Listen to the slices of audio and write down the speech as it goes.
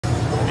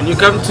When you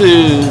come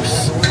to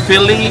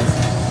Philly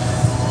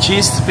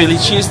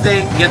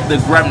cheesesteak, get the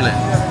gremlin.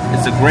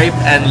 It's a grape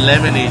and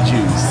lemonade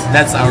juice.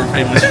 That's our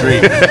famous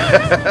drink.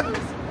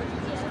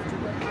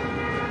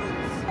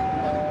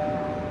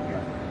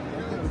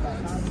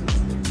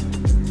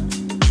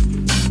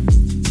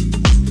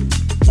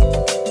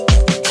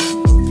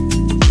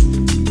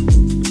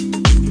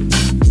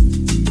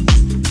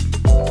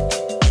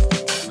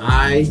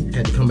 I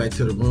had to come back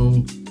to the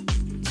room.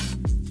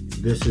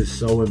 This is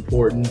so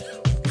important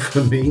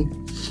for me,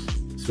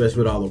 especially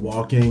with all the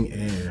walking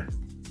and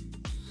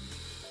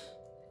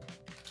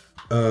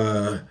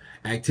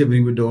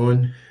activity we're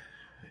doing,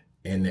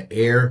 and the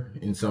air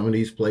in some of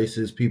these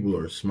places. People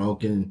are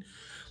smoking,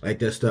 like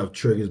that stuff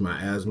triggers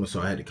my asthma, so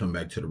I had to come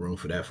back to the room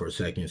for that for a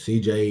second.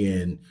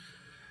 CJ and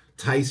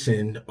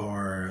Tyson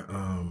are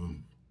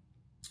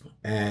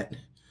at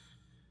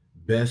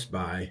Best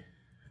Buy,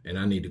 and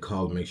I need to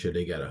call and make sure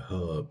they got a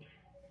hub.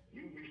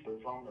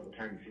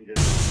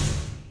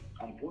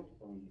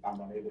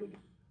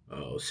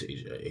 Oh,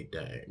 CJ,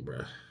 dang,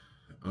 bruh.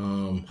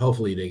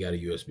 Hopefully they got a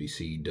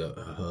USB-C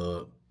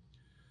hub.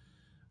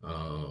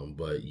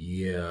 But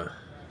yeah.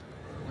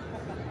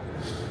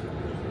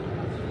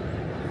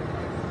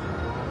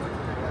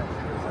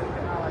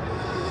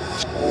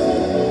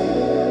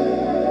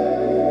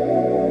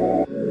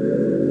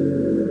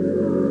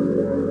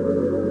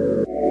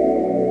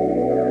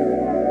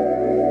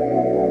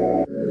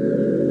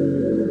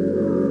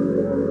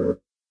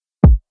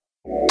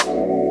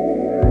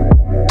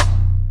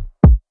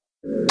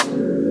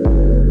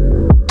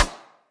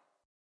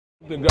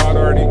 That God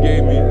already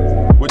gave me,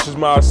 which is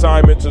my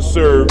assignment to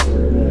serve,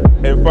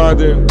 and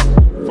finding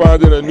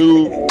a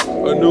new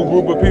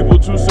group of people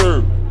to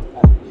serve.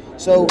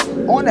 So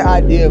on the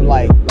idea of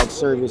like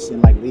service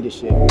and like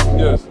leadership.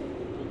 Yes.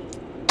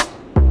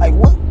 Like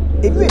what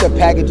if you had to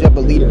package up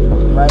a leader,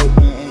 right?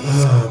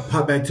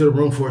 Pop back to the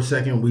room for a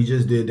second. We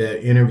just did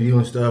that interview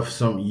and stuff,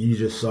 something you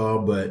just saw,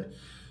 but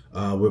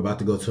we're about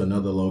to go to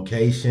another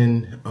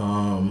location.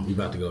 We're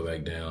about to go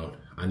back down.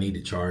 I need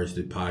to charge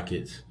the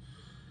pockets.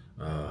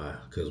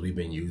 Because we've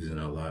been using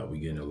a lot,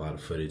 we're getting a lot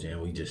of footage, and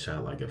we just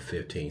shot like a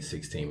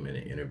 15-16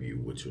 minute interview,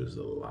 which was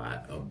a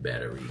lot of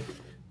battery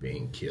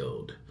being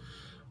killed.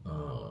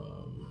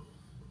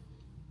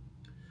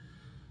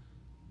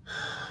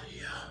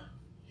 Yeah.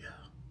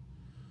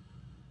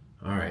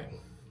 All right,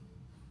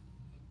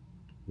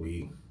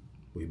 we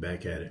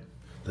back at it.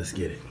 Let's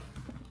get it.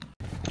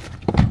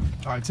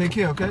 All right, take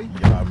care, okay?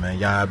 Y'all, man,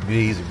 y'all be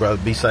easy, brother.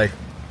 Be safe.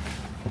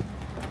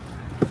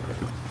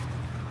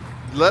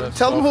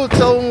 Tell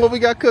them what we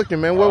got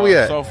cooking, man. Where we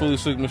at? South Philly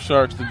Sigma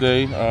Sharks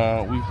today.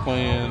 We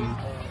playing,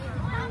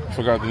 I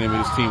forgot the name of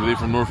this team, but they're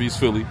from Northeast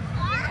Philly.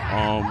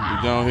 We're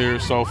down here,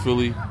 South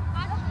Philly.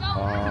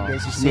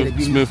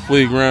 Smith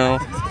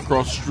Playground,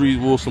 across the street,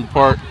 Wilson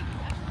Park.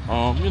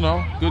 You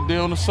know, good day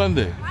on a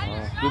Sunday.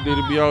 Good day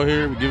to be out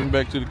here. We're giving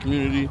back to the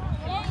community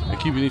and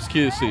keeping these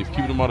kids safe,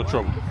 keeping them out of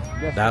trouble.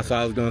 That's what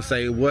I was gonna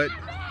say.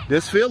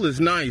 This field is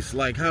nice.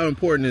 Like, how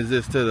important is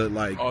this to the,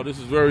 like? Oh, this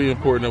is very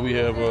important that we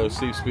have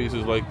safe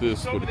spaces like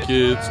this for the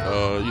kids.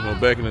 You know,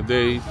 back in the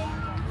day,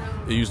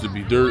 it used to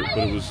be dirt,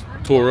 but it was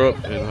tore up,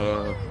 and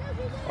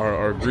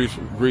our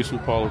graceful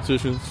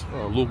politicians,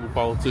 local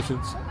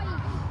politicians,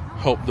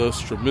 helped us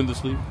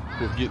tremendously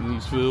with getting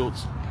these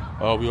fields.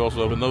 We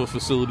also have another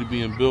facility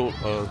being built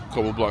a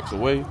couple blocks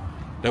away.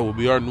 That will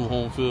be our new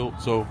home field.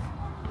 So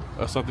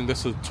something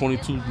that's a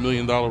 $22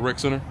 million rec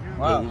center.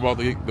 Wow.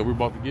 that we're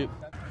about to get.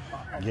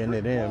 Getting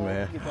it in,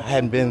 man. I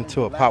hadn't been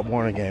to a Pop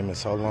Warner game in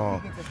so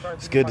long.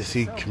 It's good to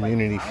see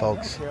community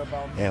folks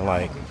and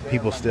like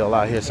people still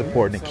out here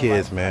supporting the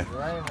kids, man.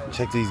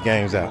 Check these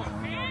games out.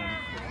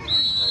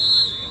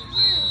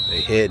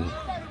 They hitting.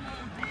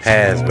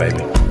 Pass,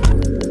 baby.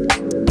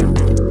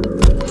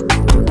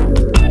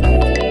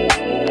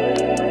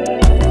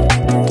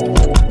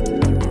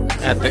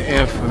 At the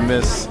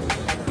infamous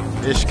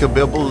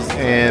Ishkabibbles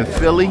in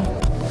Philly.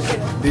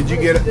 Did you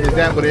get it? Is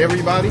that with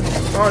everybody?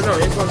 Oh no,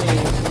 it's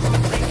only.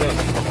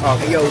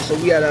 Okay, yo, so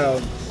we had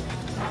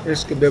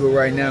Ishkabibble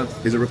right now.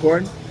 Is it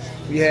recording?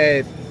 We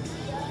had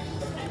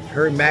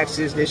her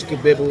Max's,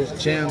 Ishkabibbles,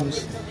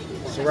 Gems.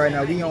 So right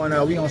now we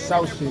on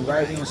South Street,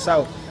 right? We on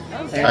South,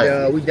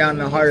 and we down in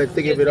the heart of the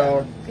thick of it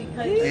all.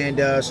 And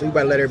so we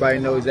about to let everybody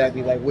know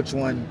exactly like which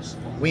ones.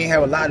 We ain't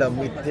have a lot of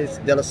them. We did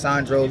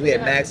Delisandro's, we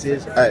had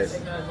Max's. They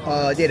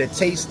had the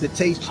taste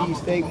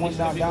cheesesteak one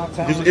downtown.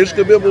 This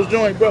Ishkabibbles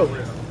joint, bro.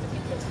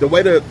 The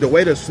way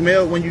the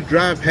smell when you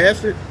drive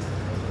past it.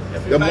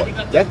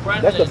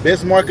 That's the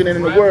best marketing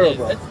in the world,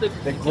 bro. That's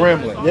the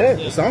Gremlin. Yeah,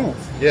 it's on.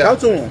 Yeah. Talk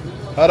to him.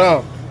 Hold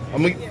on.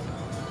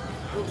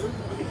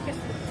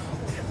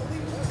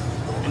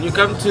 When you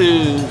come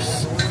to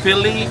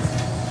Philly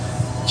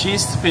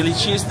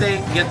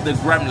cheesesteak, get the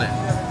gremlin.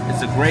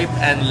 It's a grape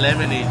and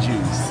lemonade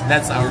juice.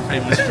 That's our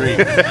famous drink.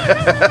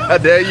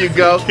 There you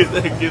go.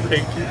 Thank you.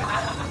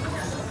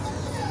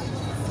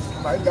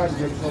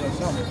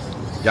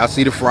 Y'all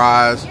see the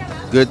fries,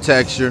 good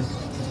texture.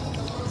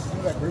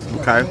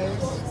 Okay.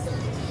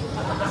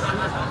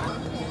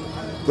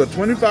 For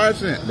 25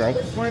 cents, bro.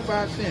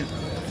 25 cents.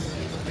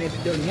 And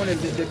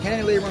the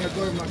candy lady around the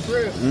corner of my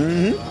crib,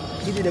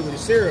 Mm-hmm. he did it with the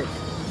syrup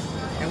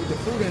and with the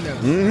fruit in there.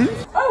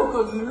 Mm-hmm. Oh,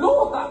 good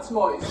Lord, that's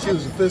moist. She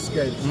was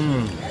sophisticated.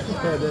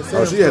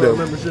 Oh, she had a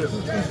membership.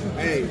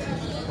 Hey,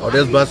 Oh,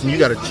 this busting. You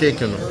got a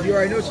chicken. you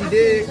already know what she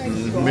did.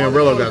 Me and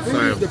Rillo got the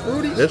Fruities, same. the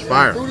fruities. It's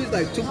fire. The fruities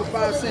like 2 for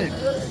 5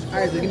 cents. All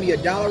right, so give me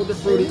 $1 with the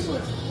fruities,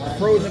 a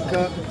frozen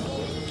cup.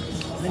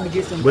 Let me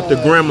get some With the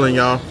gremlin,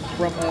 y'all.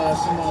 from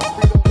some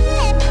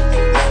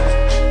Frito.